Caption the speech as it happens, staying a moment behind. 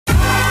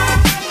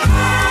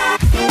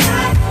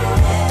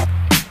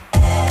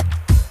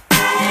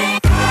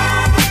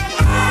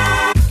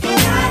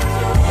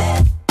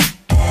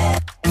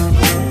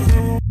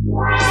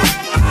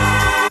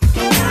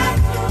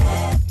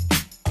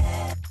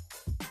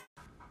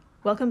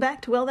Welcome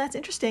back to Well, That's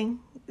Interesting.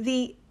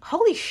 The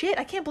holy shit,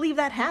 I can't believe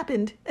that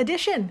happened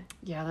edition.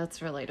 Yeah, that's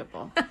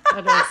relatable.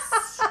 That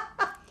is,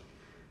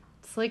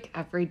 it's like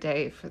every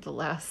day for the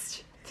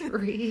last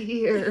 3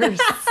 years.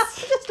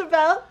 Just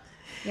about.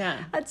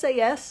 Yeah. I'd say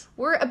yes.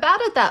 We're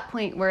about at that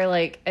point where,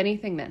 like,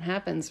 anything that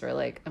happens, we're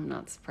like, I'm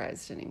not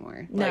surprised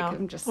anymore. No, like,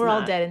 I'm just we're all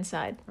not. dead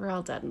inside. We're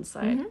all dead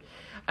inside.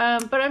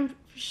 But I'm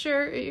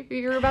sure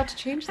you're about to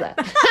change that.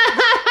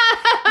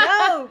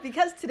 No,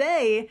 because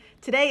today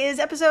is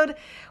episode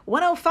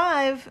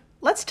 105.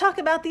 Let's talk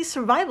about these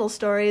survival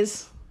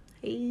stories.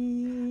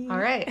 Hey. All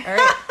right. All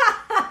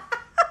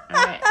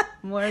right.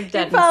 More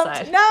dead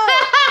inside. No.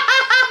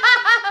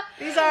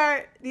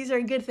 These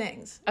are good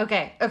things.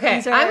 Okay.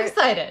 These are- I'm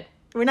excited.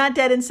 We're not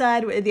dead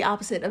inside. We're the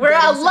opposite of We're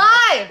dead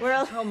alive!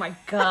 Inside. Oh my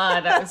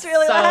God, that was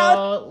really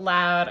so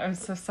loud. I'm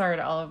so sorry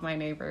to all of my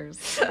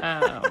neighbors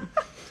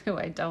who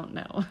I don't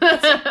know.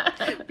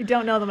 We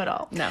don't know them at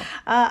all. No.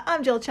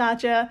 I'm Jill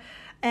Chacha,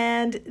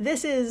 and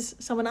this is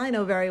someone I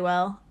know very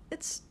well.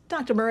 It's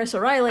Dr. Marissa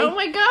Riley. Oh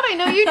my God, I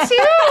know you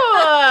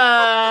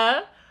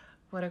too!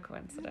 What a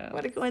coincidence.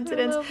 What a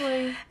coincidence. So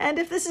lovely. And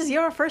if this is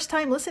your first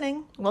time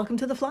listening, welcome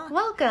to the flock.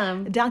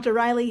 Welcome. Dr.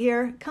 Riley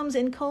here comes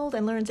in cold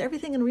and learns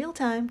everything in real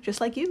time, just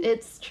like you.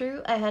 It's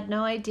true. I had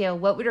no idea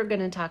what we were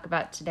going to talk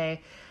about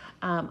today.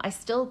 I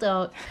still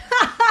don't,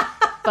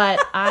 but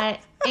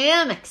I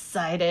am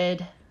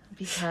excited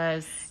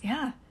because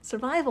Yeah,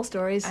 survival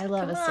stories. I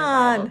love Come a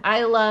survival. on.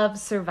 I love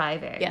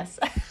surviving. Yes,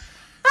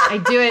 I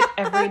do it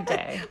every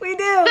day. we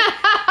do.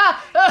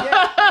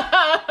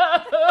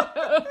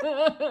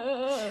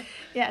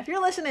 Yeah, if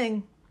you're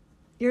listening,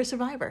 you're a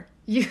survivor.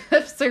 You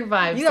have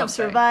survived. You have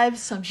something. survived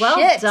some Well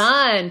shit.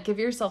 done. Give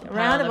yourself a pat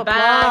Round on of the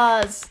back.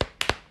 applause.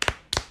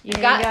 You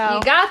There got you go.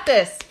 you got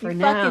this for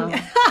now.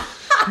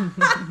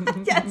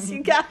 Yes,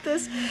 you got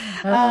this.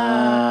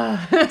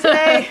 Ah.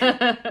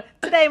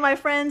 Today, my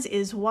friends,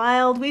 is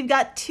wild. We've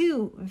got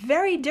two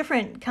very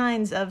different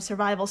kinds of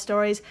survival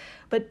stories,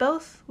 but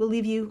both will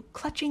leave you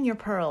clutching your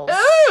pearls.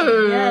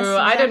 Ooh, Yes,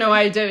 I don't know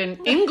why I did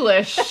in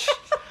English.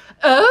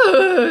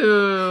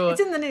 Oh,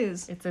 It's in the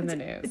news. It's in the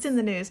news. It's in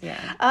the news.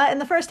 Yeah. In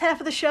the first half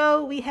of the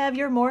show, we have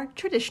your more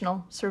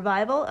traditional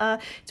survival.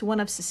 It's one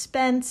of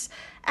suspense,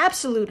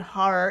 absolute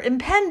horror,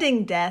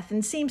 impending death,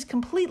 and seems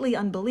completely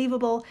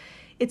unbelievable.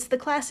 It's the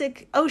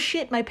classic, oh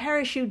shit, my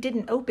parachute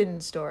didn't open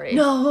story.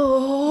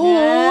 No,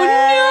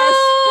 Yes.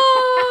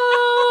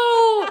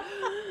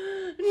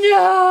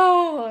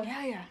 no.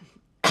 Yeah.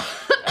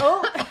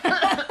 Oh,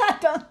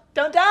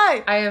 don't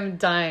die. I am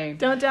dying.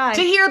 Don't die.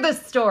 To hear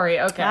this story.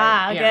 Okay.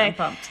 Okay. Yeah, I'm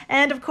pumped.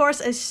 And of course,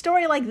 a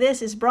story like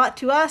this is brought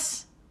to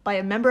us by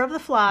a member of the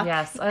flock.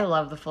 Yes, I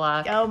love the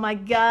flock. Oh my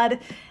God.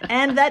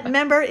 And that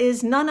member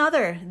is none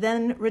other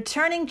than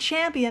returning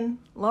champion,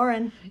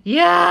 Lauren.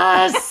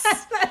 Yes.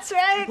 That's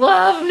right.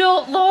 Love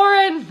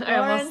Lauren. I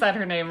Lauren. almost said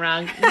her name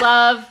wrong.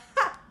 Love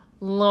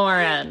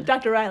Lauren.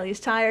 Dr. Riley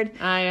is tired.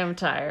 I am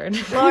tired.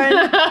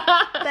 Lauren,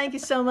 thank you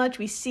so much.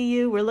 We see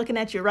you. We're looking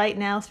at you right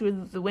now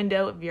through the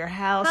window of your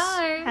house.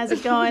 Hi. How's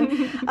it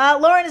going?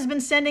 Lauren has been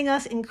sending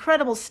us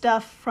incredible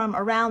stuff from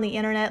around the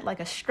internet,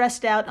 like a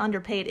stressed out,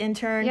 underpaid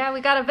intern. Yeah,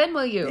 we gotta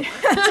Venmo you.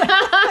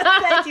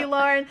 Thank you,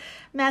 Lauren.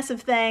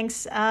 Massive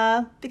thanks.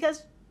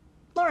 Because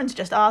Lauren's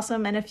just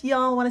awesome. And if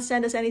y'all want to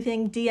send us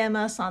anything, DM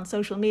us on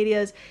social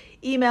medias,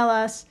 email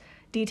us.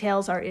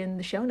 Details are in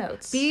the show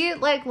notes. Be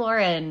like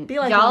Lauren. Be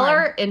like y'all Lauren.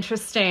 are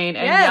interesting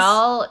and Yes.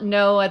 y'all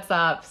know what's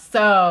up.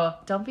 So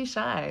don't be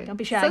shy. Don't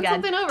be shy, Send God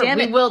something over. damn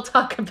We it. will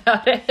talk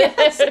about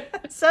it.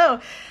 So,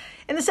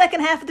 in the second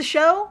half of the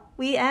show,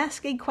 we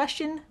ask a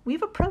question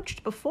we've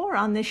approached before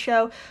on this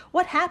show.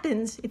 What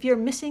happens if you're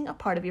missing a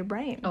part of your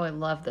brain? Oh, I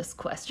love this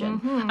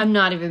question. I'm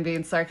not even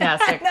being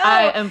sarcastic. I know.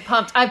 I am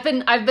pumped. I've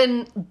been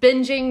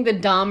binging the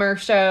Dahmer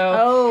show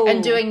Oh.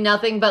 and doing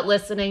nothing but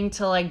listening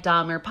to like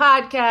Dahmer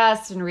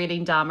podcasts and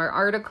reading Dahmer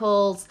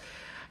articles.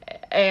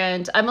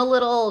 And I'm a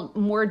little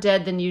more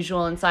dead than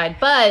usual inside,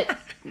 but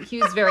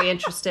he was very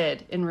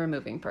interested in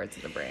removing parts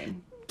of the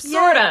brain.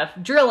 Sort of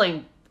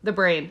drilling the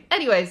brain.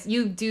 Anyways,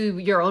 you do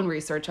your own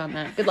research on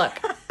that. Good luck.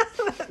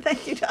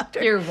 Thank you,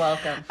 Doctor. You're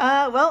welcome.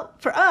 Well,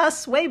 for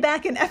us, way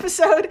back in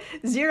episode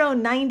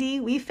 090,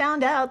 we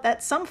found out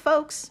that some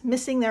folks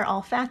missing their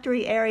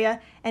olfactory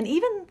area and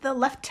even the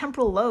left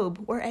temporal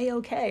lobe were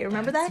A-okay.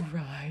 Remember that?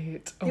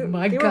 Right. They- Oh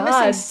my they God. were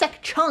missing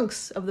sec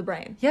chunks of the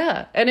brain.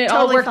 Yeah, and it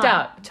all worked fine.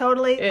 out.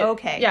 Totally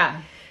okay.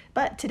 Yeah.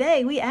 But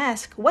today we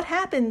ask, what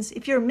happens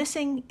if you're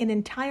missing an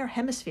entire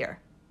hemisphere?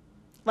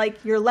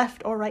 Like your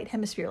left or right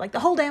hemisphere, like the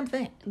whole damn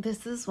thing.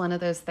 This is one of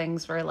those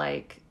things where,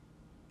 like,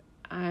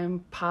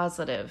 I'm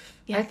positive.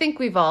 Yeah. I think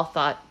we've all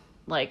thought,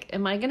 like,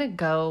 am I going to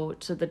go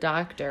to the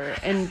doctor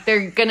and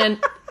they're going to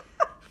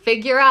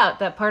figure out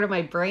that part of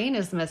my brain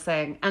is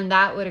missing, and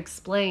that would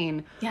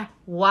explain Yeah.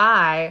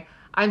 why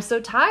I'm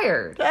so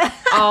tired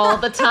all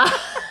the time.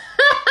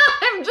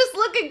 I'm just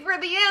looking for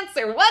the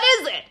answer. What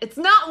is it? It's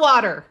not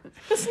water.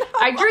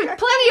 I drink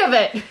plenty of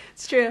it.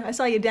 It's true. I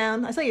saw you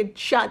down. I saw you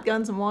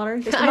shotgun some water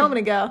just a moment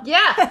ago.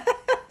 Yeah.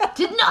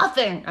 Did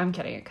nothing. I'm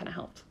kidding. It kind of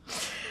helped.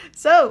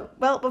 So,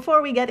 well,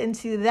 before we get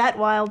into that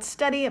wild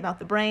study about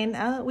the brain,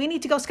 we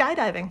need to go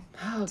skydiving.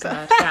 Oh,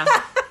 gosh, yeah.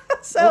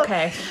 So,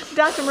 Okay.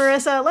 Dr.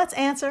 Marissa, let's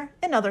answer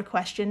another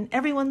question,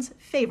 everyone's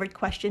favorite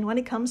question when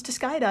it comes to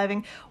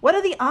skydiving. What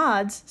are the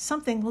odds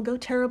something will go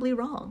terribly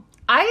wrong?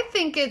 I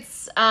think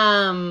it's,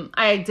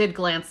 I did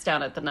glance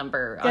down at the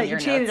number on your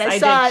you cheated. notes. I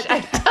saw it. I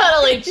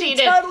totally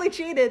cheated. You totally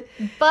cheated.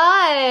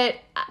 But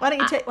Why don't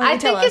you tell I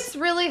think us? it's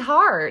really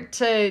hard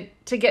to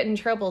get in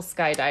trouble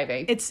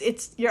skydiving.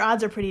 It's your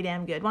odds are pretty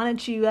damn good. Why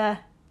don't you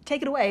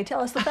take it away?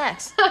 Tell us the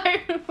facts. I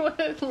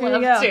would you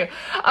love go. to.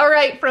 All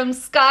right, from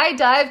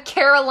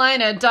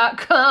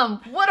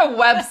skydivecarolina.com. What a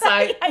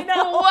website. I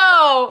know.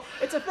 Whoa.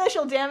 It's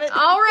official, damn it.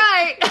 All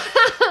right.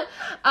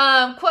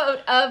 Quote,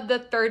 of the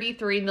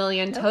 33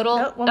 million total.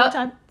 No, one more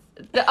time.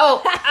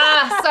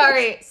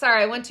 Sorry,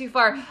 I went too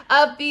far.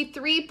 Of the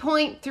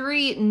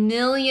 3.3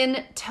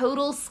 million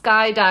total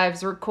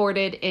skydives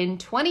recorded in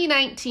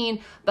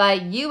 2019 by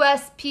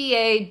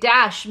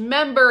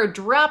USPA-member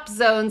drop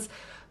zones,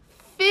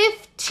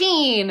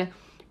 15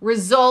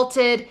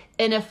 resulted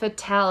in a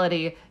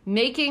fatality,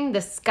 making the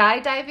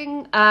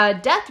skydiving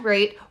death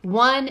rate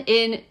 1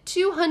 in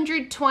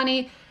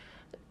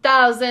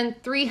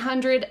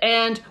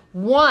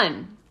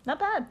 220,301. Not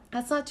bad.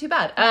 That's not too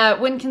bad.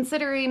 When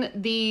considering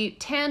the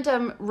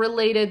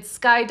tandem-related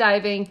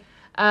skydiving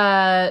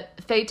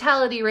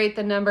fatality rate,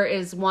 the number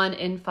is 1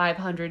 in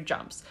 500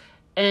 jumps.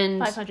 And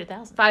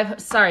 500,000.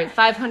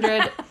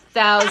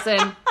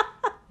 500,000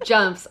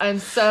 jumps. I'm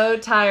so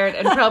tired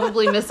and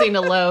probably missing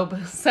a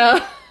lobe. So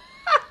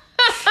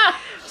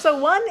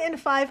 1 in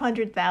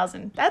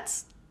 500,000.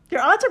 That's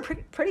your odds are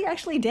pretty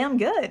actually damn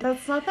good.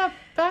 that's not that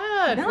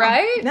bad, No,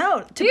 right?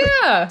 No.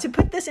 Yeah. To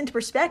put this into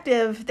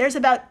perspective, there's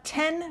about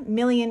 10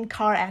 million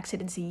car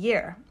accidents a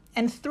year,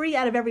 and 3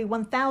 out of every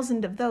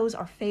 1,000 of those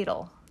are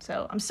fatal.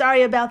 So I'm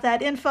sorry about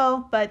that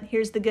info, but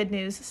here's the good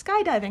news.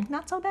 Skydiving,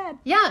 not so bad.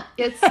 Yeah,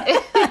 it's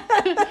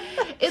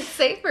it's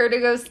safer to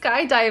go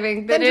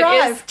skydiving than Then it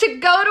drive. is to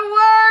go to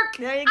work.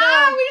 There you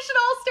go. We should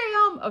all stay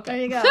home. Okay.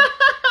 There you go.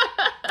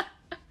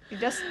 You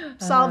just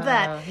solved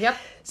that. Yep.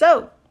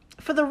 So,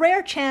 for the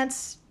rare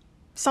chance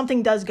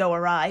something does go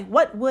awry,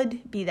 what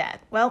would be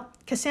that? Well,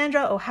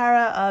 Cassandra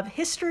O'Hara of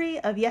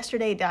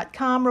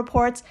historyofyesterday.com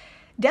reports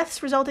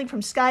deaths resulting from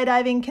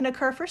skydiving can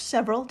occur for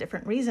several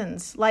different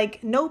reasons,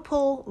 like no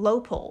pull, low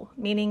pull,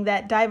 meaning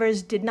that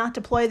divers did not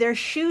deploy their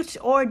chute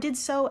or did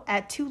so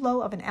at too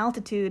low of an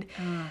altitude.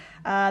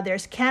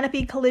 There's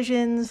canopy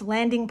collisions,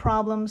 landing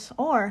problems,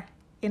 or,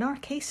 in our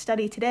case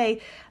study today,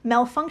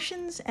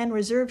 malfunctions and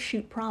reserve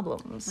chute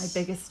problems. My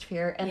biggest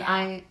fear, and Yeah.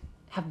 I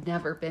have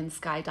never been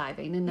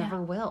skydiving and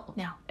never will.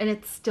 No. And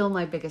it's still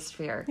my biggest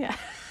fear. Yeah.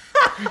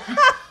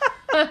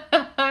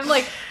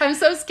 I'm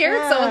so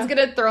scared someone's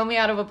going to throw me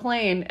out of a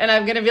plane and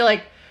I'm going to be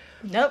like,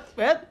 Nope.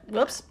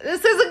 Whoops.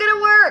 this isn't going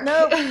to work.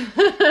 Nope.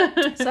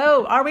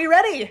 So, are we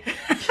ready?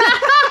 All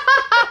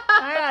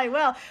right,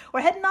 well,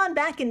 we're heading on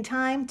back in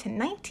time to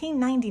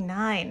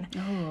 1999.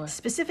 Oh.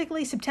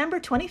 Specifically, September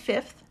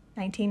 25th,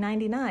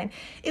 1999.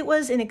 It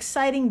was an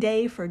exciting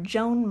day for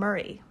Joan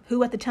Murray,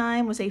 who at the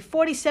time was a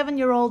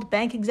 47-year-old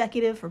bank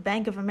executive for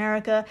Bank of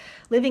America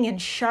living in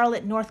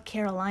Charlotte, North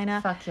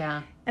Carolina. Fuck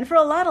yeah. And for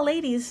a lot of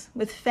ladies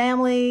with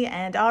family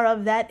and are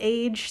of that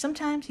age,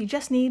 sometimes you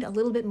just need a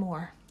little bit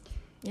more,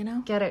 you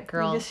know? Get it,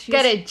 girl. You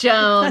Get it,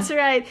 Joan. That's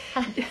right.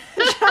 I'm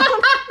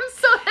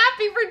so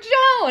happy for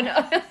Joan.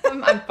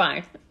 I'm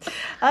fine.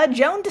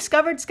 Joan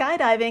discovered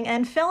skydiving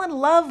and fell in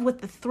love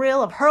with the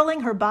thrill of hurling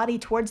her body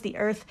towards the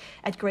earth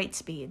at great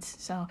speeds.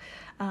 So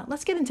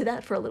let's get into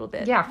that for a little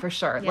bit. Yeah, for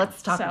sure.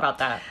 Let's talk so, about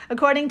that.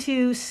 According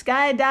to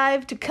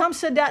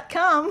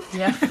skydivetecumseh.com,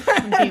 Yeah.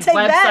 take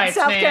that,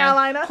 South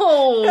Carolina.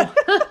 Oh.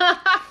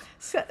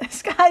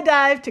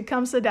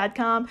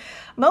 Skydivetecumseh.com.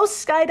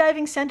 Most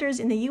skydiving centers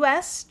in the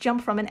U.S.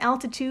 jump from an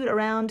altitude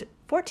around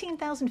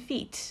 14,000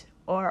 feet,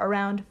 or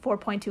around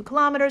 4.2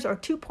 kilometers, or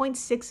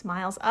 2.6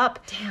 miles up.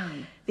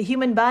 Damn. The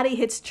human body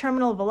hits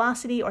terminal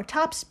velocity, or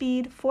top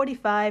speed,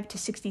 45 to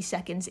 60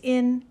 seconds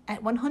in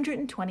at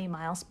 120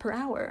 miles per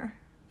hour.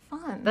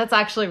 Fun. That's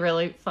actually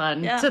really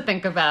fun Yeah. to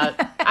think about.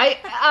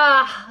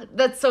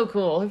 That's so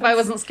cool. If I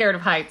wasn't scared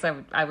of heights,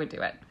 I would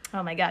do it.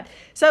 Oh my God.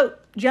 So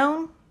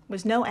Joan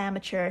was no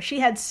amateur. She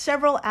had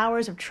several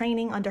hours of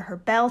training under her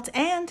belt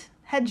and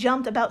had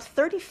jumped about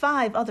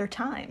 35 other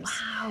times.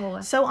 Wow.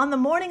 So on the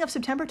morning of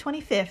September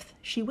 25th,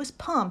 she was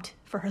pumped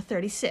for her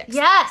 36th.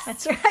 Yes.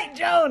 That's right,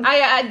 Joan.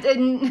 I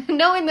didn't,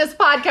 knowing this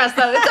podcast,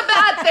 though, it's a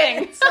bad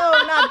thing. So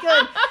not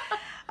good.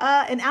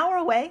 An hour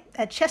away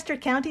at Chester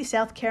County,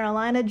 South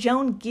Carolina,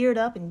 Joan geared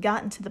up and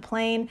got into the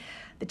plane.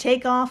 The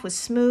takeoff was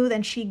smooth,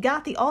 and she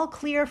got the all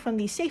clear from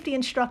the safety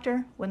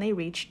instructor when they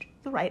reached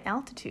the right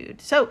altitude.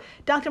 So,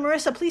 Dr.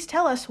 Marissa, please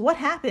tell us what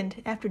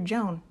happened after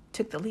Joan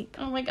took the leap.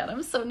 Oh my God,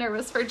 I'm so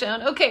nervous for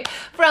Joan. Okay,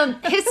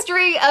 from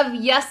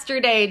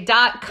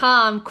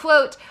historyofyesterday.com,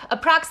 quote,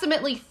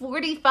 approximately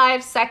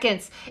 45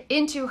 seconds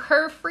into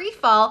her free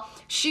fall,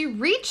 she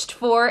reached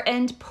for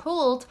and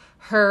pulled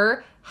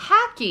her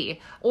hacky,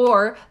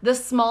 or the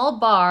small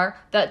bar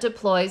that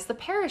deploys the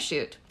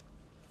parachute.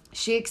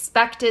 She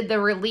expected the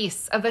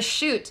release of a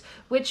chute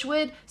which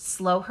would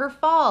slow her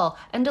fall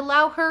and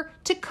allow her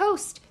to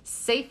coast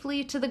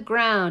safely to the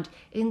ground.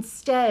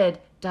 Instead, ...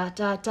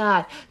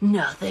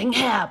 nothing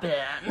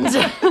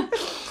happened.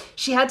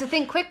 She had to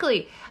think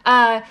quickly.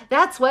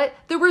 That's what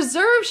the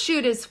reserve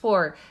chute is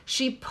for.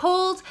 She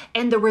pulled,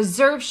 and the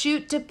reserve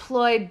chute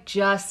deployed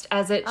just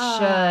as it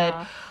should.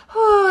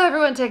 Oh,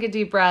 everyone take a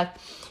deep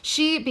breath.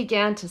 She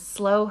began to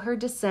slow her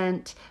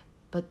descent,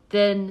 but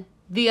then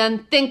the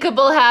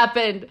unthinkable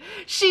happened.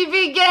 She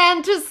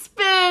began to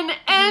spin.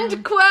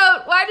 End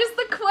quote. Why does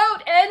the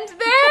quote end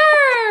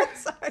there?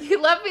 Sorry.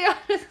 You left me on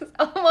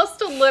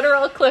almost a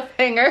literal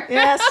cliffhanger.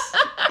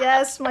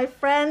 Yes, my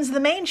friends. The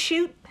main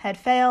chute had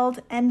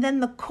failed, and then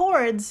the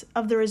cords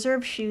of the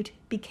reserve chute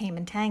became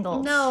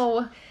entangled.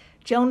 No.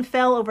 Joan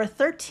fell over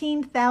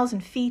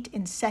 13,000 feet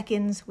in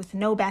seconds with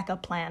no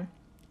backup plan.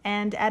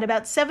 And at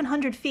about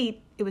 700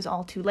 feet, it was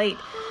all too late.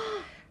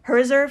 Her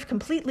reserve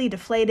completely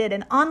deflated,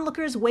 and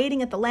onlookers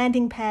waiting at the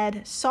landing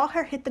pad saw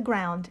her hit the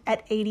ground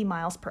at 80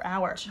 miles per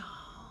hour. Joan.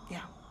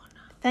 Yeah.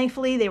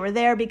 Thankfully, they were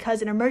there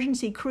because an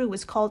emergency crew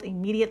was called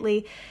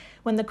immediately.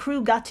 When the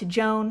crew got to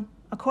Joan,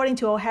 according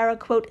to O'Hara,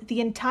 quote,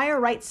 the entire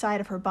right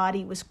side of her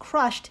body was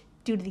crushed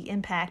due to the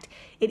impact.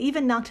 It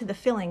even knocked the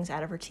fillings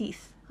out of her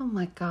teeth. Oh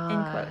my God.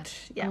 End quote.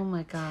 Yeah. Oh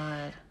my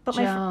God. But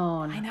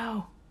Joan. I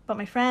know. But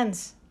my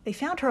friends, they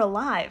found her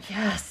alive.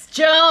 Yes,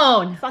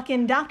 Joan.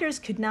 Fucking doctors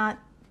could not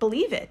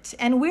believe it.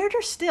 And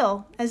weirder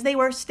still, as they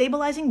were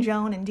stabilizing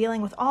Joan and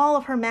dealing with all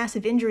of her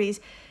massive injuries,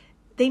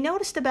 they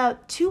noticed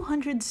about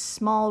 200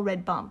 small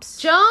red bumps.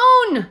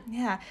 Joan!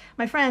 Yeah.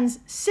 My friends,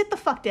 sit the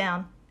fuck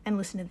down and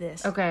listen to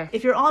this. Okay.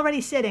 If you're already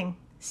sitting,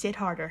 sit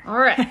harder. All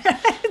right.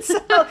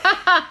 So,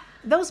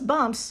 those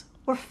bumps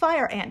were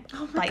fire ant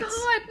bites.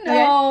 God,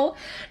 no.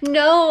 Okay?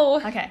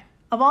 No. Okay.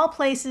 Of all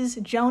places,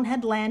 Joan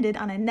had landed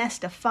on a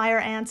nest of fire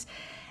ants,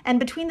 and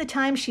between the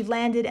time she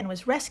landed and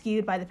was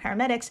rescued by the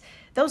paramedics,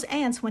 those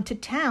ants went to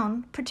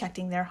town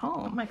protecting their Oh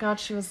home. my God,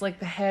 she was like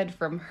the head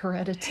from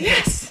Hereditary.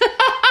 Yes.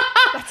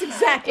 That's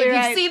exactly If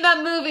right. you've seen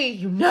that movie,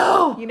 you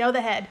know. You know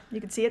the head.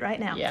 You can see it right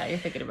now. Yeah, you're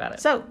thinking about it.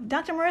 So,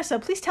 Dr.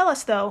 Marissa, please tell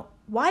us, though,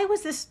 why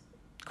was this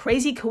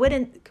crazy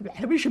coincidence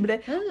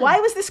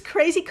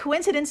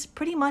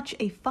pretty much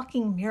a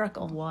fucking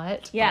miracle?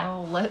 What? Yeah.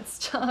 Oh,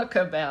 let's talk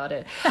about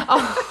it.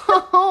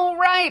 All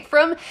right.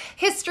 From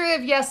History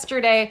of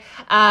Yesterday,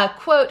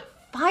 quote,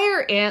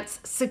 fire ants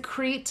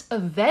secrete a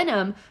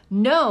venom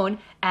known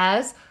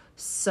as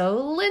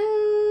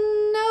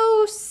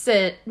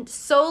solenopsin.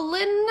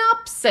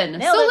 Solenopsin.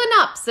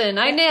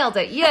 I nailed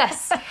it.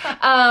 Yes.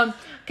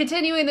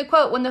 Continuing the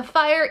quote, when the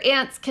fire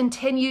ants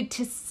continued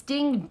to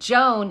sting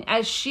Joan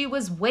as she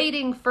was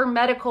waiting for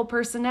medical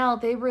personnel,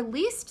 they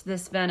released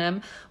this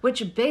venom,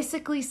 which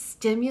basically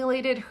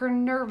stimulated her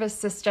nervous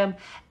system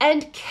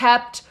and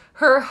kept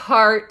her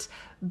heart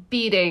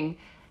beating.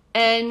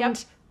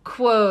 End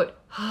quote.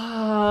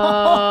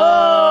 Oh,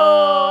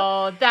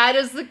 that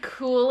is the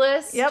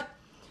coolest. Yep.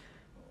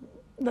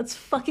 That's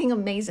fucking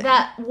amazing.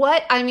 I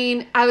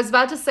was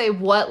about to say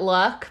what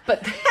luck,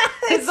 but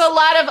there's a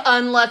lot of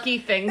unlucky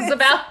things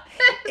about it.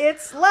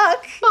 It's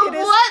luck. But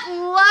what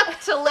luck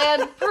to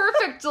land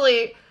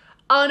perfectly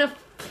on a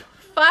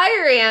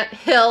fire ant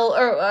hill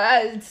or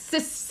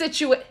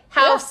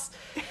house.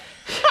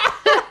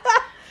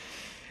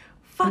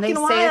 Fucking And they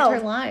wild. saved her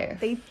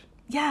life.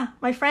 Yeah,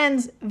 my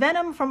friends,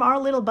 venom from our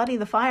little buddy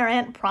the fire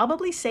ant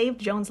probably saved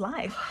Joan's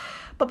life.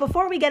 But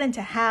before we get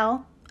into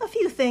how, a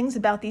few things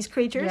about these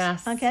creatures.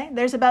 Yes. Okay,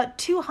 there's about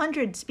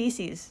 200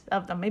 species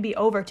of them, maybe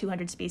over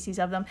 200 species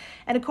of them.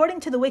 And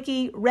according to the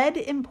wiki, red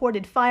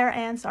imported fire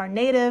ants are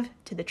native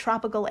to the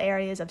tropical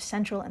areas of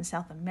Central and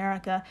South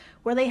America,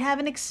 where they have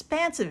an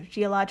expansive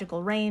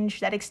geological range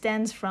that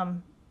extends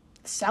from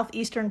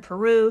southeastern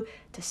Peru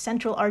to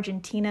central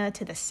Argentina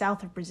to the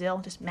south of Brazil,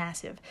 just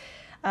massive.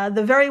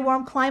 The very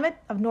warm climate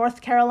of North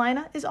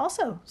Carolina is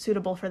also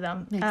suitable for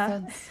them. Makes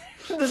sense.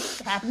 This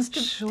happens to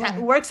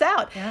Sure. works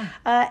out. Yeah.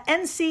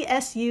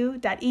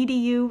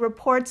 NCSU.edu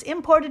reports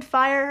imported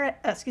fire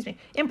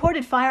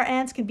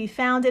ants can be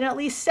found in at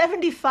least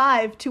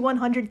 75 to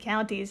 100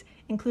 counties,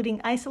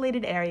 including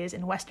isolated areas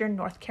in western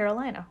North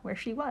Carolina, where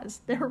she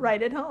was. They're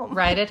right at home.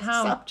 Right at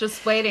home, So-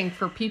 just waiting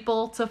for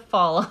people to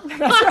follow.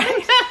 That's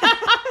right.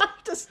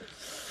 Just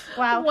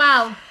wow.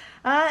 Wow.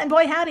 And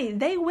boy, howdy,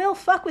 they will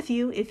fuck with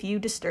you if you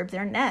disturb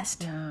their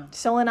nest. Yeah.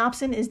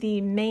 Solenopsin is the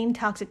main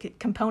toxic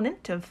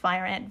component of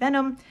fire ant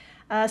venom.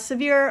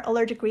 Severe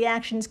allergic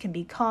reactions can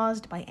be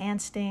caused by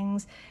ant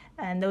stings,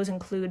 and those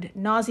include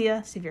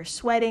nausea, severe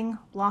sweating,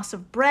 loss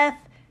of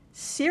breath,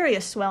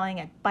 serious swelling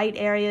at bite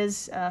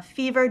areas,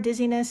 fever,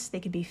 dizziness.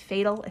 They can be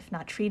fatal if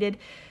not treated.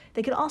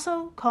 They could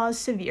also cause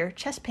severe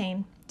chest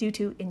pain due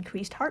to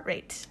increased heart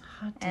rate.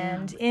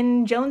 And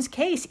in Joan's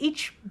case,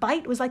 each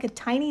bite was like a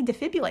tiny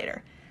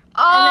defibrillator.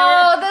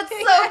 Oh, that's so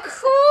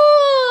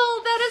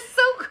cool. That is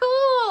so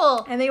cool.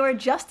 little. And they were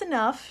just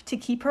enough to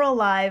keep her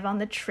alive on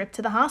the trip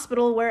to the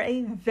hospital, where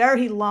a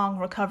very long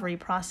recovery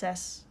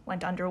process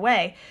went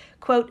underway.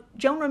 Quote,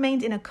 Joan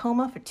remained in a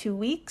coma for 2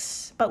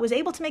 weeks, but was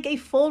able to make a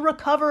full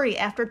recovery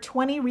after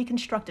 20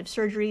 reconstructive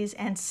surgeries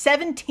and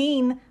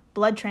 17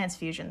 blood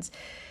transfusions.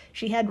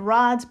 She had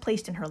rods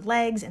placed in her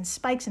legs and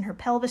spikes in her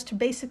pelvis to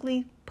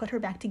basically put her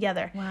back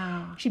together.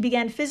 Wow. She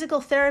began physical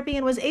therapy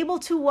and was able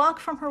to walk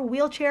from her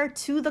wheelchair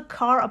to the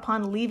car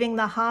upon leaving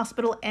the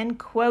hospital, end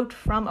quote,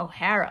 from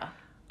O'Hara.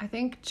 I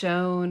think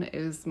Joan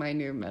is my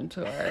new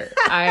mentor.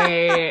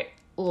 I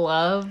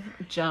love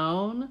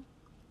Joan.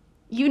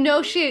 You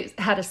know she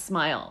had a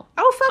smile.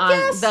 Oh, fuck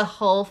yes. The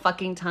whole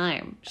fucking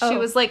time. She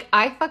was like,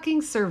 I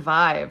fucking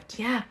survived.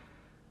 Yeah.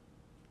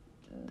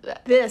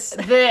 This.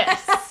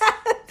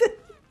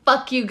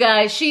 Fuck you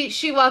guys.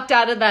 She walked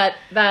out of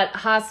that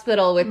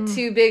hospital with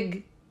two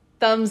big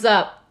thumbs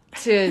up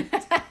to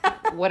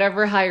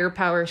whatever higher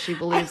power she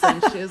believes in.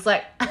 She was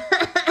like,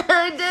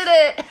 I did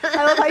it.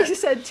 I love how you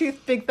said two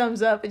big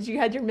thumbs up and you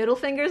had your middle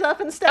fingers up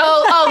and stuff.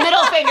 Oh,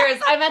 middle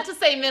fingers. I meant to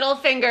say middle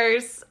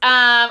fingers.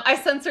 I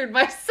censored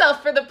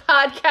myself for the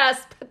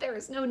podcast, but there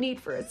is no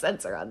need for a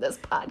censor on this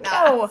podcast.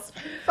 No.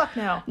 Fuck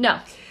no. No.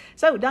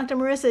 So, Dr.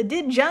 Marissa,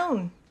 did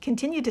Joan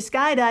continue to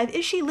skydive?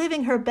 Is she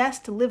living her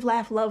best to live,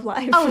 laugh, love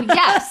life? Oh,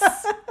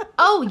 yes.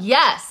 Oh,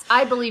 yes.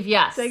 I believe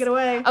yes. Take it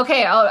away.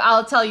 Okay,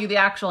 I'll tell you the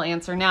actual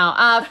answer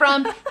now.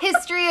 From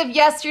History of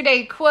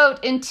Yesterday,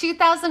 quote, in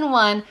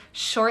 2001,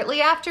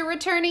 shortly after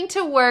returning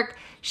to work,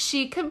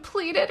 she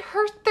completed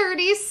her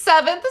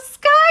 37th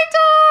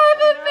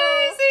skydive.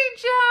 Amazing,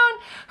 Joan.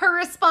 Her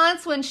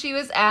response when she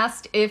was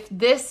asked if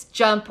this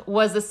jump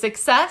was a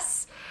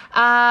success,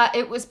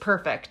 it was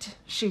perfect,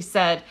 she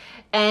said.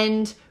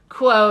 End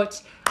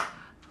quote.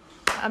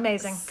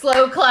 Amazing.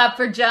 Slow clap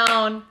for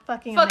Joan.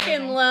 Fucking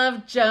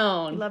love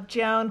Joan. Love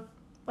Joan.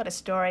 What a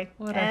story.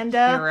 What a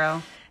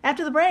hero.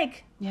 After the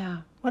break, Yeah.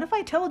 what if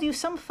I told you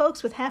some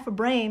folks with half a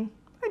brain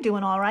are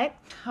doing all right?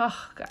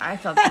 Oh, God, I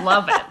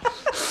love it.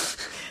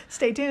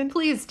 Stay tuned.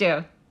 Please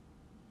do.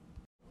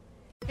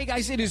 Hey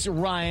guys, it is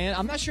Ryan.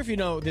 I'm not sure if you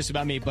know this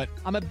about me, but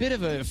I'm a bit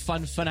of a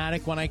fun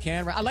fanatic when I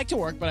can. I like to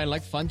work, but I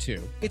like fun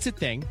too. It's a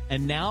thing.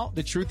 And now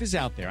the truth is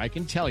out there. I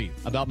can tell you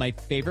about my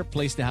favorite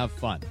place to have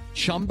fun.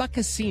 Chumba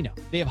Casino.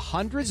 They have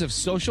hundreds of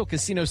social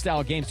casino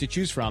style games to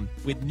choose from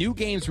with new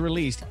games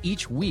released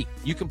each week.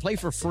 You can play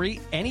for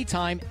free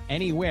anytime,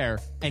 anywhere.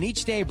 And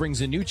each day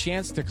brings a new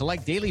chance to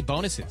collect daily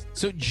bonuses.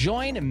 So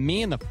join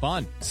me in the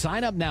fun.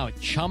 Sign up now at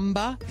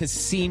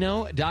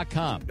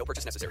ChumbaCasino.com. No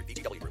purchase necessary.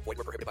 VGW Group. Void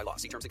where prohibited by law.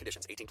 See terms and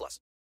conditions. 18+.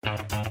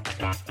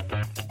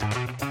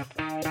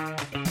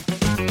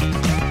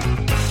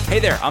 Hey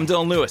there, I'm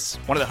Dylan Lewis,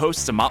 one of the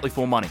hosts of Motley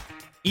Fool Money.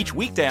 Each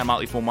weekday on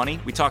Motley Fool Money,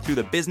 we talk through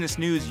the business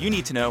news you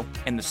need to know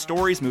and the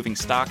stories moving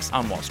stocks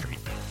on Wall Street.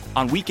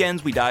 On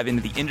weekends, we dive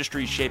into the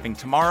industries shaping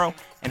tomorrow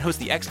and host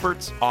the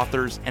experts,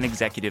 authors, and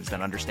executives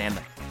that understand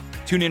them.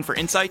 Tune in for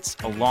insights,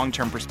 a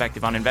long-term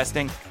perspective on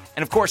investing,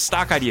 and of course,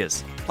 stock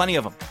ideas. Plenty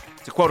of them.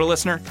 To quote a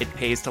listener, it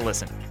pays to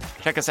listen.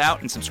 Check us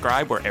out and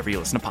subscribe wherever you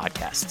listen to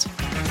podcasts.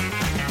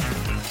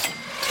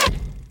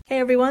 Hey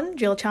everyone,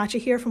 Jill Chacha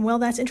here from Well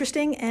That's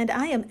Interesting, and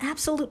I am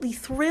absolutely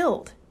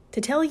thrilled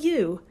to tell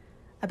you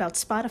about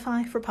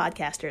Spotify for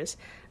podcasters.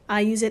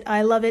 I use it,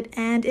 I love it,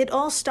 and it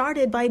all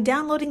started by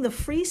downloading the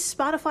free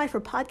Spotify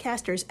for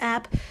Podcasters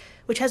app,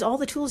 which has all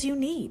the tools you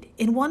need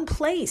in one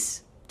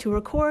place to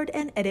record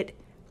and edit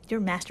your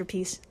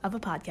masterpiece of a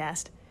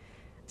podcast.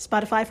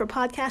 Spotify for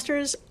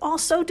Podcasters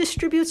also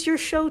distributes your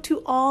show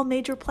to all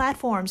major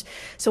platforms.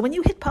 So when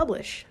you hit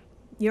publish,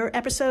 your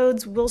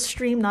episodes will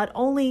stream not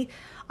only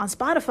on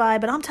Spotify,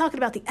 but I'm talking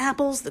about the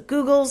Apples, the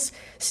Googles,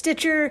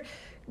 Stitcher,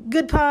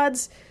 Good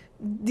Pods,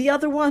 the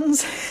other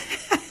ones.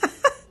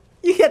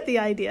 You get the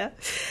idea.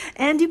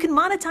 And you can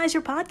monetize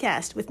your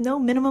podcast with no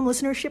minimum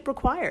listenership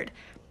required.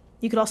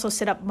 You could also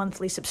set up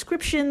monthly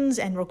subscriptions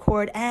and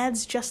record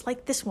ads just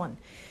like this one.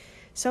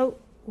 So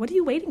what are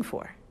you waiting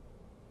for?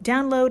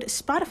 Download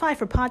Spotify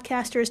for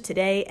Podcasters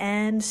today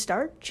and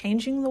start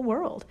changing the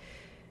world.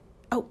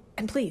 Oh,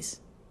 and please,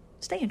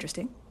 stay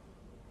interesting.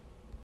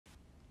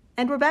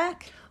 And we're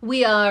back.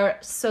 We are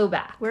so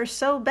back. We're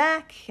so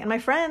back. And my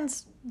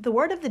friends, the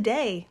word of the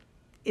day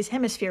is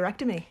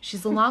hemispherectomy.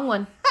 She's a long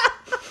one.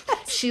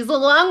 She's a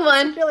long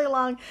one. Really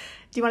long. Do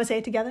you want to say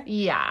it together?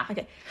 Yeah.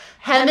 Okay.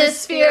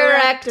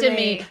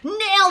 Hemispherectomy.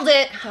 Nailed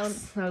it.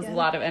 That was a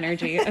lot of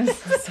energy. I'm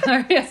so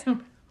sorry.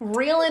 I'm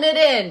reeling it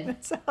in.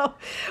 So,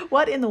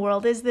 what in the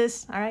world is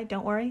this? All right,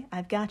 don't worry.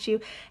 I've got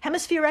you.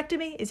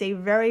 Hemispherectomy is a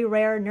very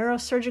rare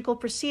neurosurgical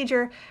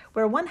procedure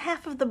where one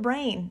half of the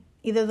brain,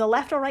 either the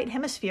left or right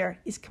hemisphere,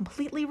 is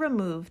completely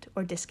removed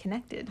or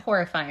disconnected.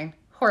 Horrifying.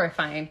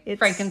 It's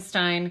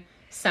Frankenstein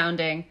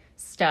sounding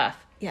stuff.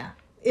 Yeah.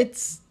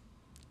 It's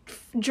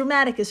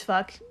dramatic as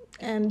fuck.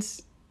 And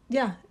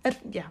yeah.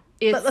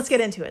 Let's get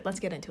into it.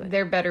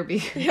 There better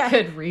be Yeah.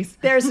 good reason.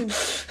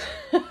 There's...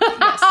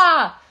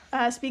 Yes.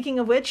 Speaking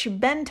of which,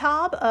 Ben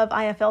Taub of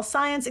IFL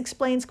Science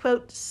explains,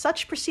 quote,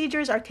 such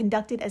procedures are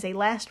conducted as a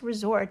last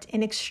resort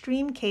in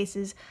extreme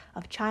cases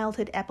of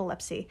childhood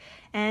epilepsy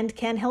and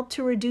can help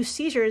to reduce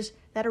seizures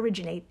that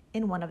originate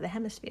in one of the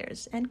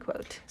hemispheres, end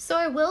quote. So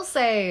I will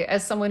say,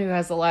 as someone who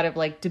has a lot of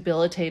like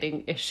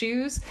debilitating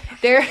issues,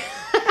 there,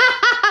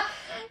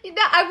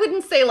 I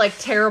wouldn't say like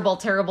terrible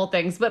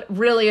things, but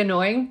really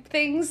annoying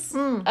things.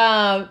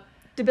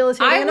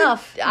 Debilitating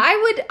enough.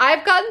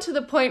 I've gotten to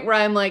the point where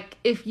I'm like,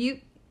 if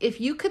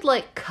you could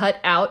like cut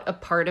out a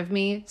part of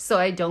me so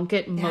I don't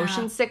get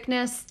motion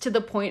sickness to the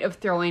point of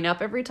throwing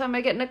up every time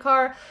I get in a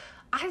car,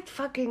 I'd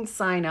fucking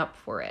sign up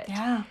for it.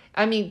 Yeah.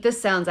 I mean,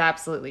 this sounds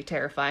absolutely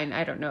terrifying.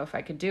 I don't know if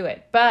I could do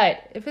it.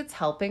 But if it's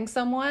helping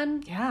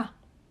someone, Yeah.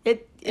 and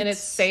it's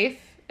safe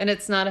and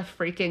it's not a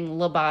freaking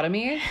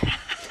lobotomy.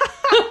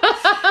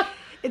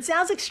 It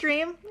sounds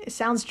extreme. It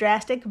sounds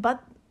drastic,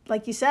 but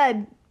like you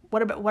said,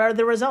 what are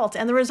the results?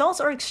 And the results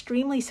are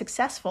extremely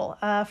successful.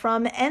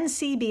 From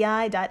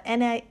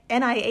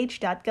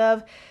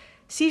ncbi.nih.gov,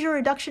 seizure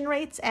reduction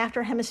rates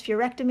after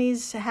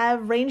hemispherectomies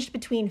have ranged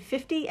between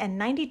 50 and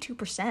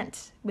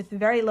 92%, with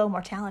very low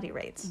mortality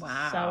rates.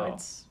 Wow. So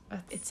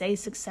it's a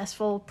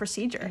successful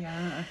procedure.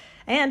 Yeah.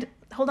 And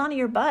hold on to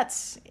your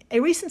butts. A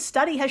recent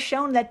study has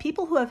shown that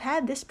people who have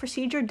had this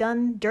procedure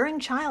done during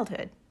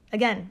childhood,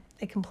 again,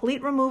 a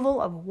complete removal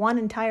of one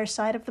entire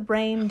side of the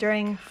brain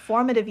during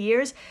formative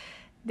years,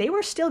 they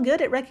were still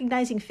good at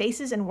recognizing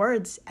faces and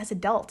words as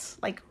adults,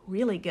 like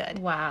really good.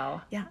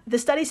 Wow. Yeah. The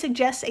study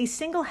suggests a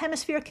single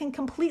hemisphere can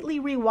completely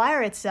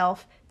rewire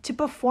itself to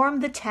perform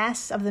the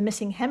tasks of the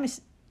missing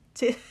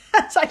hemisphere.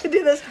 So I can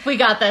do this. We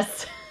got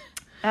this.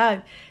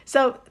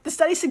 So the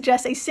study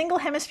suggests a single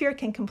hemisphere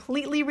can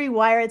completely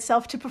rewire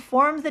itself to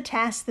perform the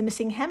tasks the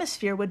missing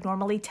hemisphere would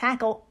normally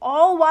tackle,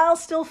 all while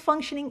still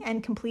functioning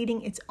and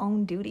completing its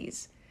own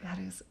duties. That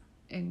is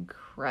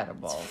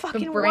incredible.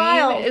 fucking the brain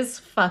wild. is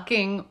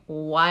fucking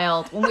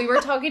wild. When we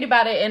were talking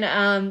about it in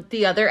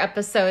the other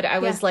episode, I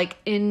was like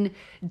in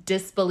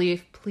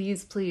disbelief.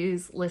 Please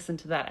listen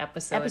to that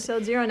episode.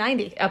 Episode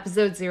 090.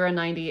 Episode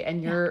 090,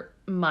 and your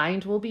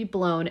mind will be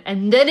blown,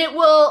 and then it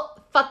will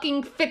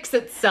fucking fix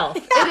itself.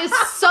 It is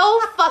so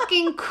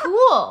fucking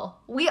cool.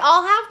 We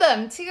all have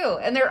them too,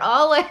 and they're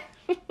all like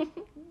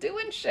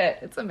doing shit.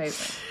 It's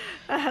amazing.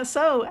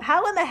 So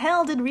how in the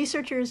hell did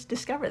researchers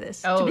discover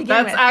this? to Oh, begin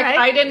that's with, right?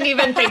 I didn't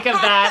even think of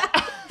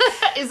that.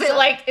 Is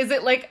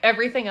it like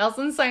everything else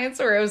in science,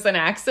 or it was an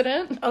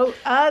accident? Oh,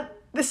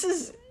 this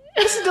is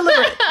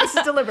deliberate. This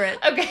is deliberate.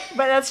 Okay.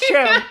 But that's true.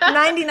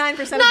 99%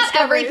 of Not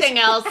discoveries. everything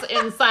else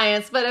in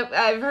science, but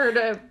I've heard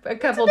a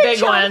couple big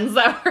chunk. ones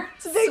that were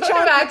Big sort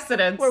chunk of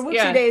accidents. Or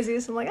whoopsie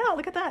daisies. I'm like, oh,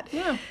 look at that.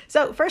 Yeah.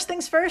 So first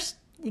things first,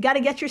 you got to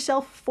get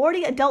yourself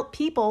 40 adult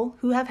people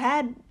who have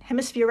had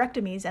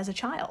hemispherectomies as a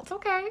child.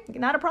 Okay.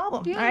 Not a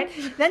problem. All right.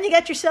 Then you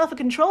get yourself a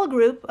control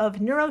group of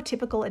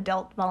neurotypical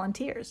adult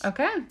volunteers.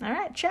 Okay. All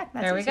right. Check.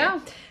 That's There we easier.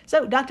 go.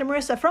 So, Dr.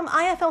 Marissa, from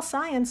IFL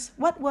Science,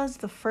 what was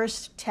the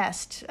first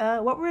test?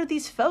 What were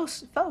these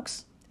folks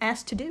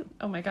asked to do?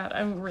 Oh my God,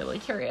 I'm really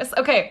curious.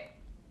 Okay.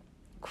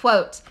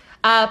 Quote,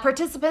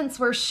 participants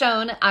were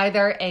shown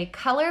either a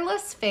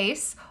colorless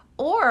face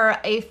or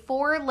a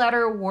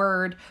 4-letter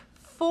word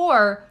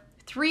for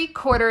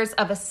 3/4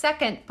 of a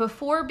second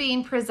before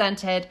being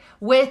presented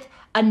with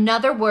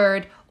another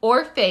word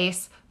or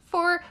face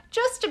for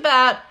just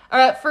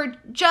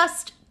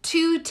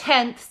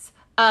 2/10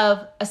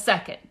 of a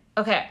second.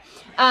 Okay.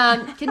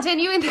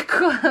 Continuing the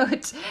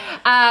quote,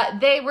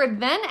 they were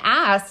then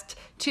asked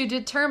to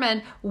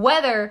determine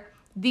whether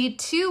the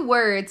 2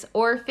 words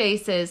or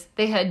faces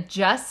they had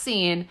just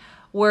seen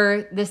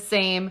were the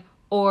same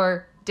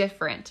or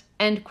different.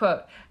 End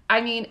quote. I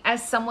mean,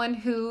 as someone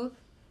who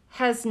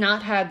has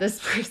not had this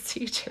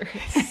procedure,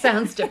 it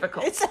sounds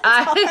difficult.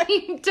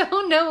 I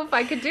don't know if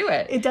I could do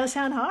it. It does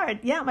sound hard.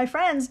 Yeah, my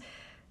friends,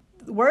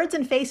 words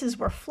and faces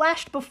were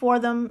flashed before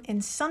them,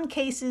 in some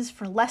cases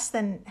for less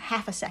than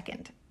half a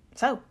second.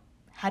 So,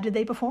 how did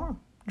they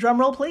perform? Drum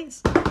roll,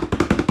 please.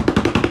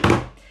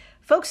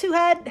 Folks who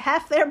had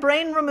half their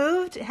brain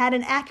removed had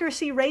an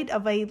accuracy rate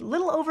of a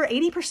little over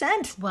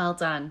 80%. Well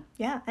done.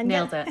 Yeah. And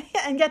Nailed it.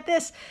 And get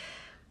this,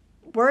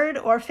 word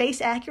or face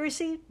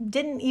accuracy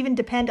didn't even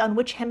depend on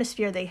which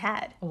hemisphere they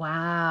had.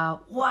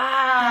 Wow.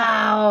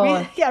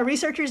 Wow.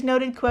 Researchers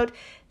noted, quote,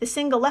 the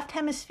single left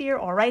hemisphere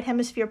or right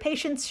hemisphere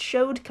patients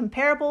showed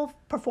comparable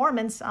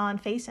performance on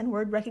face and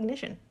word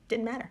recognition.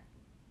 Didn't matter.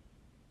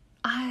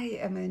 I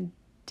am in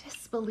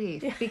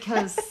disbelief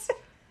because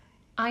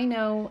I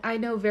know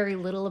very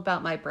little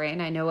about my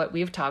brain. I know what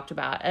we've talked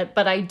about,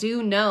 but I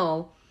do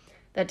know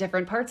that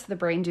different parts of the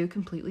brain do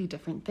completely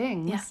different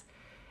things. Yeah.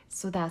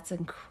 So that's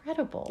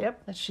incredible.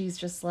 Yep. That she's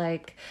just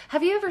like,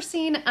 have you ever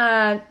seen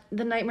The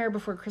Nightmare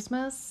Before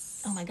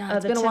Christmas? Oh my God,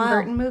 it's the been a Tim while.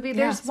 Burton movie. Yeah,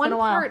 There's it's one been a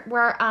while. part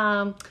where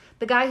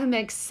the guy who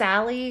makes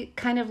Sally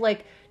kind of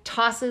like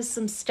tosses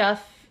some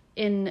stuff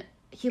in,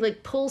 he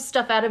like pulls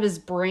stuff out of his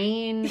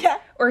brain Yeah.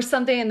 or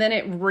something, and then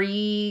it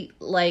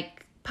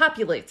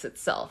populates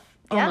itself.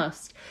 Yeah.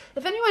 Almost.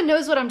 If anyone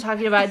knows what I'm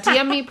talking about,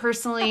 DM me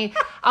personally.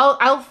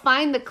 I'll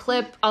find the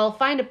clip. I'll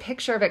find a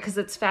picture of it because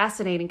it's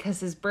fascinating because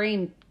his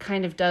brain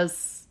kind of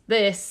does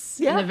this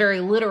in a very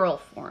literal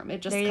form.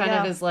 It just kind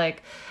of is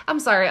like, I'm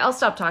sorry, I'll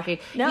stop talking.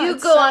 No, you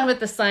it's, go on with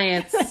the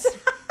science.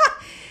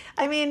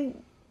 I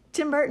mean,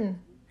 Tim Burton.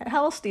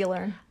 How else do you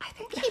learn? I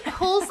think he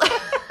pulls a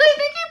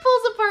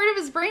part of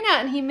his brain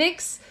out and he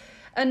makes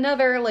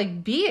another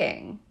like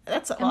being.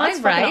 That's Am I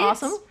fucking right?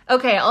 awesome.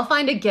 Okay, I'll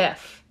find a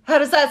GIF. How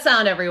does that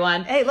sound,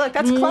 everyone? Hey, look,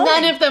 that's cloning.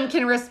 None of them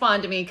can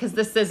respond to me because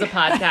this is a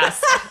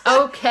podcast.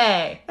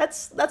 Okay.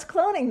 That's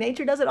cloning.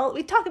 Nature does it all.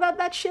 We talk about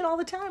that shit all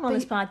the time on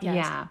this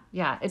podcast.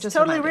 Yeah. It just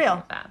totally reminded me real.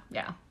 of that.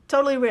 Yeah.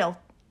 Totally real.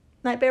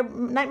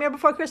 Nightmare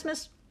Before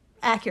Christmas,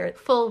 accurate.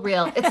 Full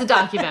real. It's a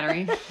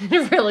documentary.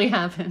 It really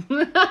happened.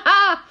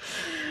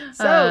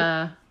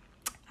 So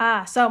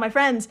my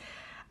friends.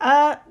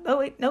 Oh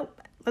wait, nope.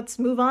 Let's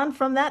move on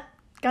from that.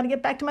 Got to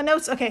get back to my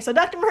notes. Okay, so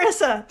Dr.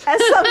 Marissa,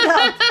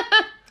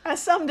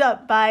 as summed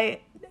up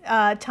by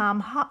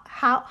Tom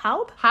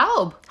Haub.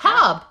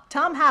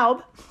 Tom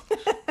Haub.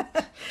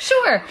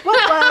 Sure.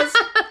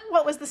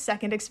 What was the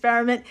second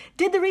experiment?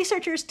 Did the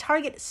researchers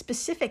target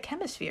specific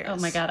hemispheres? Oh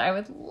my God, I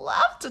would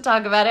love to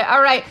talk about it.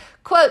 All right.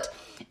 Quote,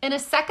 in a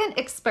second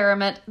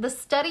experiment, the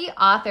study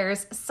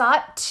authors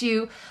sought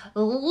to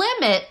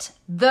limit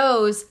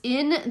those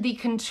in the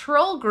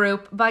control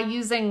group by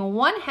using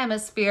one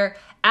hemisphere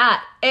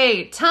at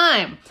a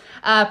time.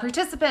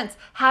 Participants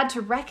had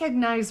to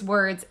recognize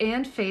words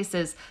and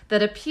faces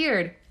that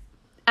appeared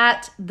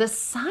at the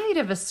side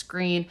of a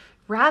screen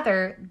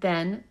rather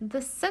than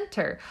the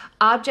center.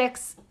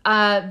 Objects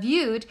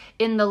viewed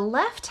in the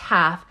left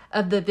half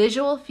of the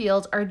visual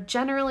field are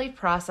generally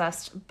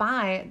processed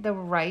by the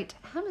right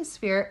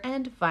hemisphere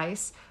and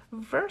vice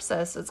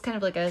versa. So it's kind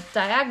of like a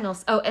diagonal.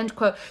 Oh, end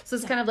quote. So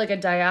it's kind of like a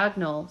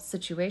diagonal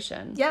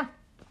situation. Yeah,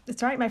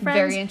 that's right, my friends.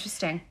 Very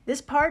interesting.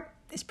 This part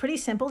is pretty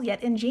simple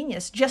yet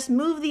ingenious. Just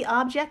move the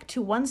object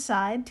to one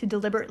side to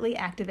deliberately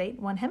activate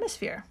one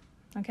hemisphere.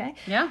 Okay?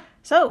 Yeah.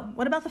 So,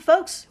 what about the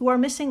folks who are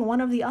missing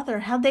one or the other?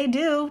 How'd they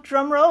do?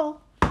 Drum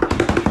roll.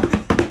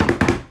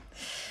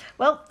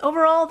 Well,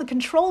 overall, the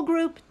control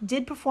group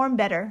did perform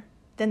better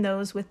than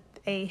those with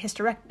a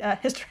hysterectomy.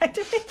 I'm so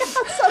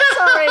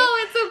sorry.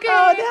 Oh, it's okay.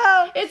 Oh,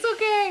 no. It's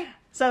okay.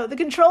 So the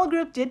control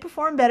group did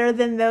perform better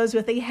than those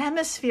with a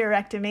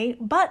hemispherectomy,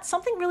 but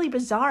something really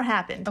bizarre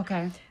happened.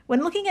 Okay.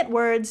 When looking at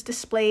words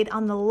displayed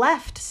on the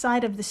left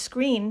side of the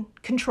screen,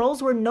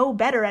 controls were no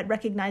better at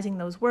recognizing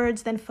those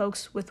words than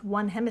folks with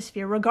one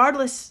hemisphere,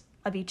 regardless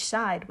of each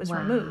side was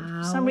removed.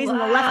 For some reason,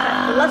 the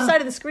left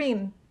side of the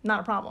screen, not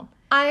a problem.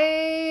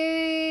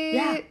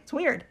 Yeah, it's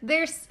weird.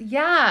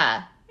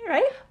 Yeah.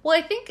 Right? Well,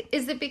 I think,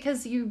 is it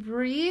because you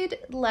read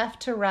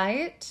left to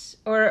right?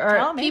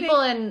 Or maybe.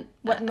 people in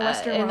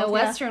the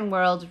Western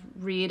world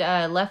read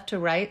left to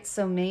right,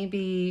 so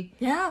maybe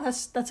Yeah,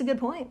 that's a good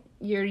point.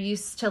 you're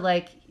used to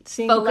like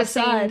Seeing the left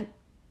focusing side.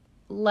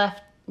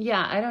 left.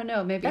 Yeah, I don't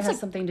know. Maybe it has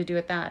something to do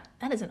with that.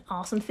 That is an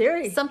awesome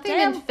theory. Something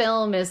Damn. in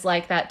film is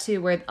like that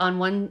too, where on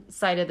one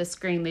side of the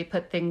screen they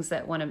put things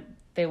that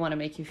they want to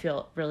make you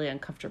feel really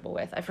uncomfortable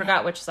with. I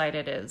forgot which side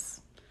it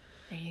is.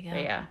 There you go.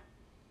 But yeah.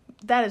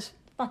 That is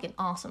fucking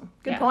awesome.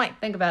 Good Yeah, point.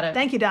 think about it.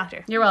 Thank you,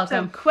 doctor. You're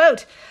welcome. So,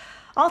 quote,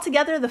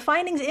 altogether, the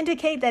findings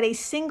indicate that a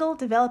single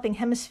developing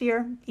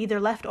hemisphere, either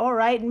left or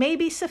right, may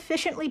be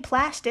sufficiently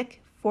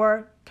plastic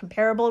for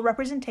comparable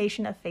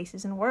representation of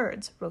faces and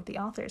words, wrote the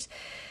authors.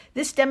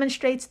 This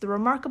demonstrates the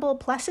remarkable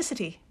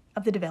plasticity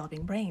of the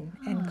developing brain,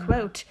 end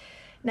quote.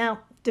 Now,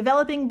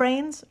 developing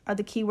brains are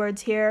the key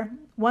words here.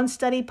 One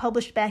study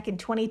published back in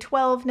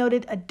 2012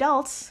 noted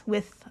adults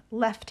with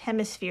left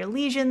hemisphere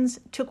lesions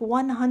took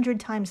 100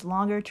 times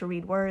longer to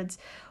read words,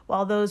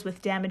 while those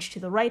with damage to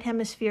the right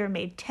hemisphere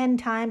made 10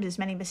 times as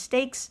many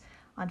mistakes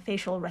on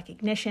facial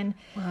recognition.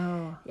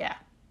 Wow. Yeah.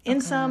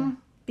 In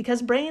sum,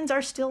 because brains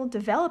are still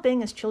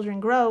developing as children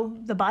grow,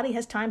 the body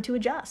has time to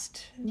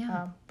adjust.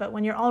 Yeah. But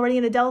when you're already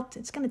an adult,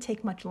 it's going to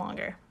take much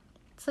longer.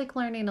 It's like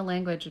learning a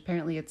language.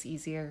 Apparently it's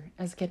easier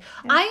as a kid.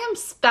 Yeah. I am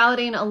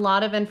spouting a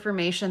lot of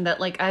information that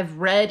like I've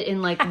read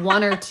in like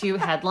one or two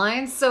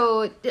headlines.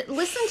 So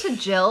listen to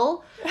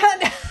Jill.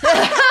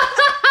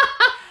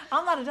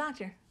 I'm not a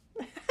doctor.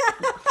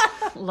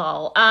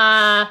 Lol.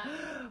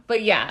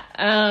 But yeah,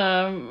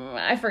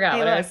 I forgot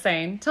what I was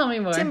saying. Tell me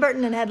more. Tim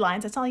Burton and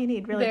headlines. That's all you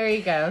need, really. There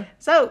you go.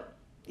 So,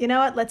 you know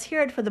what? Let's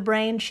hear it for the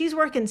brain. She's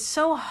working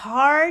so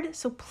hard.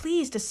 So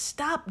please just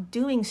stop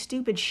doing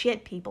stupid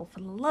shit, people.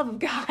 For the love of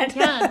God.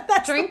 Yeah.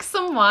 Drink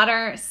some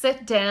water.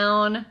 Sit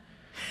down.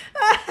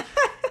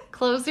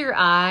 Close your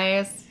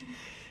eyes.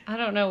 I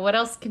don't know. What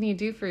else can you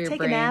do for your brain?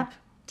 Take a nap.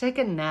 Take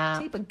a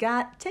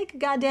nap. Take a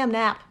goddamn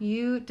nap.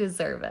 You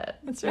deserve it.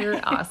 That's You're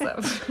right.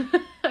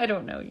 awesome. I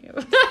don't know you.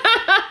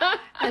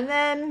 And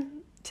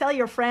then tell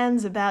your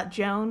friends about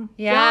Joan.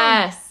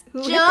 Yes.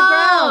 Joan, who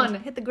Joan.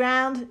 hit the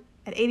ground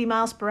at 80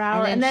 miles per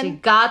hour. And then she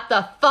got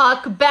the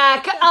fuck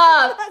back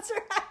up. That's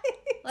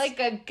right. Like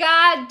a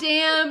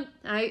goddamn...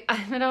 I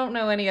don't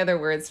know any other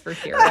words for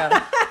hero.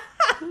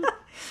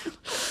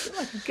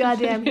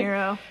 Goddamn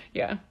hero.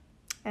 Yeah.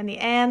 and the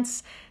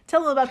ants.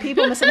 Tell them about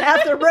people missing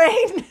half their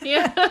brain.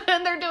 Yeah,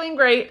 and they're doing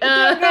great.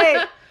 Doing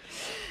great.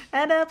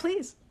 And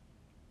please.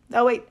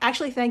 Oh, wait.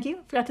 Actually, thank you.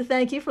 Forgot to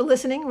thank you for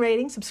listening,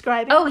 rating,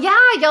 subscribing. Oh, yeah.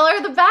 Y'all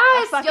are the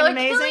best. fucking Y'all are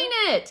amazing. killing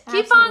it.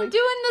 Keep Absolutely. on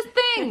doing this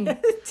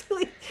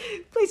thing.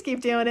 Please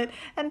keep doing it.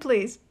 And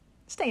please,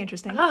 stay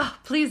interesting. Oh,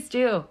 please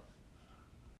do.